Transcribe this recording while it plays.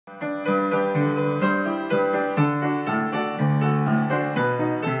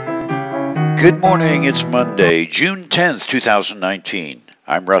Good morning, it's Monday, June 10th, 2019.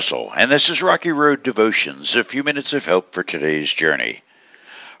 I'm Russell, and this is Rocky Road Devotions, a few minutes of help for today's journey.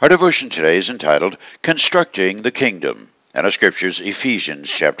 Our devotion today is entitled, Constructing the Kingdom, and our scriptures, Ephesians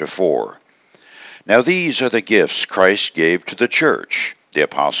chapter 4. Now these are the gifts Christ gave to the church, the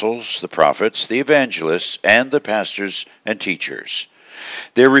apostles, the prophets, the evangelists, and the pastors and teachers.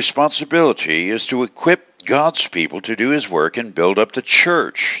 Their responsibility is to equip God's people to do His work and build up the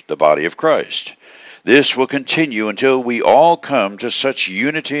church, the body of Christ. This will continue until we all come to such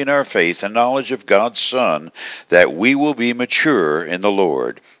unity in our faith and knowledge of God's Son that we will be mature in the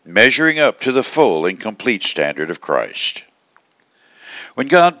Lord, measuring up to the full and complete standard of Christ. When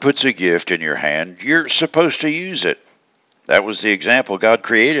God puts a gift in your hand, you're supposed to use it. That was the example God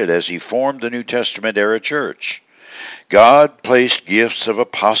created as He formed the New Testament era church. God placed gifts of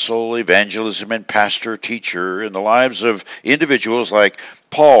apostle, evangelism, and pastor-teacher in the lives of individuals like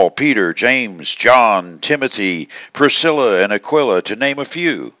Paul, Peter, James, John, Timothy, Priscilla, and Aquila, to name a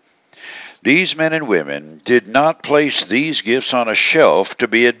few. These men and women did not place these gifts on a shelf to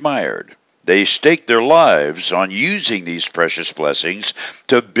be admired. They staked their lives on using these precious blessings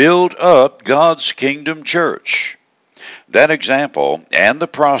to build up God's kingdom church. That example and the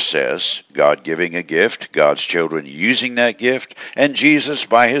process, God giving a gift, God's children using that gift, and Jesus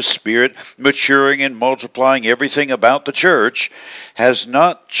by His Spirit maturing and multiplying everything about the church, has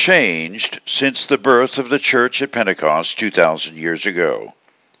not changed since the birth of the church at Pentecost 2,000 years ago.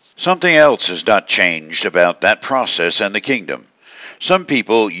 Something else has not changed about that process and the kingdom. Some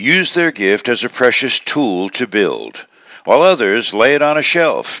people use their gift as a precious tool to build, while others lay it on a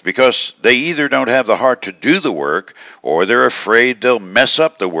shelf because they either don't have the heart to do the work or they're afraid they'll mess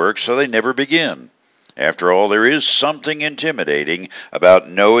up the work, so they never begin. After all, there is something intimidating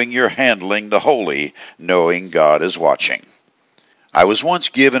about knowing you're handling the holy, knowing God is watching. I was once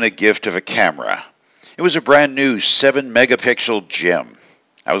given a gift of a camera. It was a brand new 7-megapixel gem.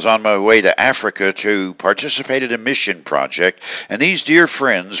 I was on my way to Africa to participate in a mission project, and these dear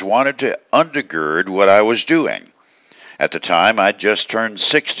friends wanted to undergird what I was doing. At the time, I'd just turned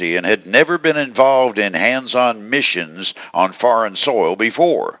 60 and had never been involved in hands-on missions on foreign soil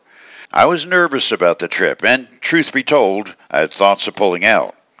before. I was nervous about the trip, and truth be told, I had thoughts of pulling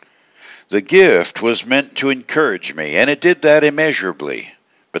out. The gift was meant to encourage me, and it did that immeasurably.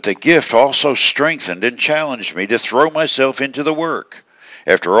 But the gift also strengthened and challenged me to throw myself into the work.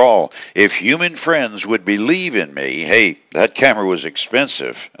 After all, if human friends would believe in me, hey, that camera was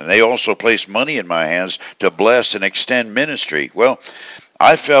expensive, and they also placed money in my hands to bless and extend ministry, well,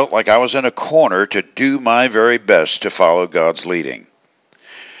 I felt like I was in a corner to do my very best to follow God's leading.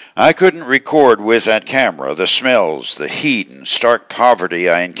 I couldn't record with that camera the smells, the heat, and stark poverty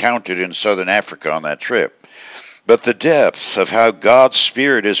I encountered in southern Africa on that trip. But the depth of how God's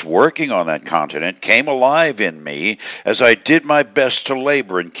Spirit is working on that continent came alive in me as I did my best to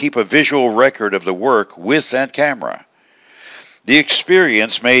labor and keep a visual record of the work with that camera. The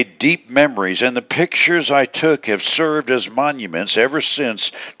experience made deep memories, and the pictures I took have served as monuments ever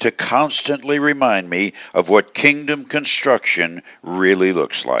since to constantly remind me of what kingdom construction really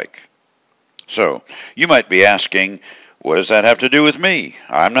looks like. So, you might be asking, what does that have to do with me?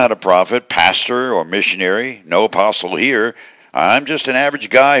 I'm not a prophet, pastor, or missionary, no apostle here. I'm just an average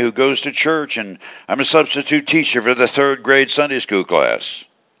guy who goes to church, and I'm a substitute teacher for the 3rd grade Sunday school class.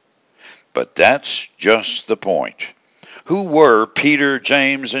 But that's just the point. Who were Peter,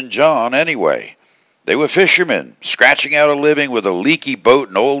 James, and John anyway? They were fishermen, scratching out a living with a leaky boat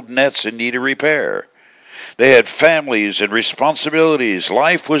and old nets in need of repair. They had families and responsibilities.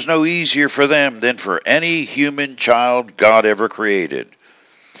 Life was no easier for them than for any human child God ever created.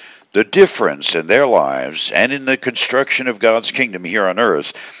 The difference in their lives and in the construction of God's kingdom here on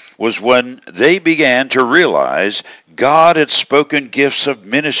earth was when they began to realize God had spoken gifts of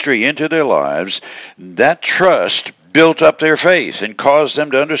ministry into their lives. That trust built up their faith and caused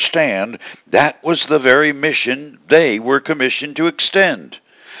them to understand that was the very mission they were commissioned to extend.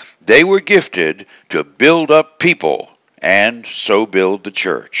 They were gifted to build up people and so build the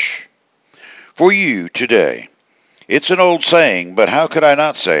church. For you today, it's an old saying, but how could I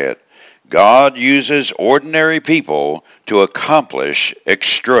not say it? God uses ordinary people to accomplish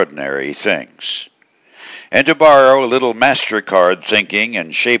extraordinary things. And to borrow a little MasterCard thinking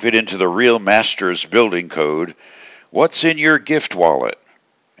and shape it into the real master's building code, what's in your gift wallet?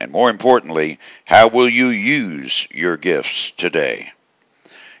 And more importantly, how will you use your gifts today?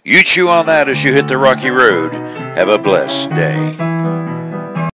 You chew on that as you hit the rocky road. Have a blessed day.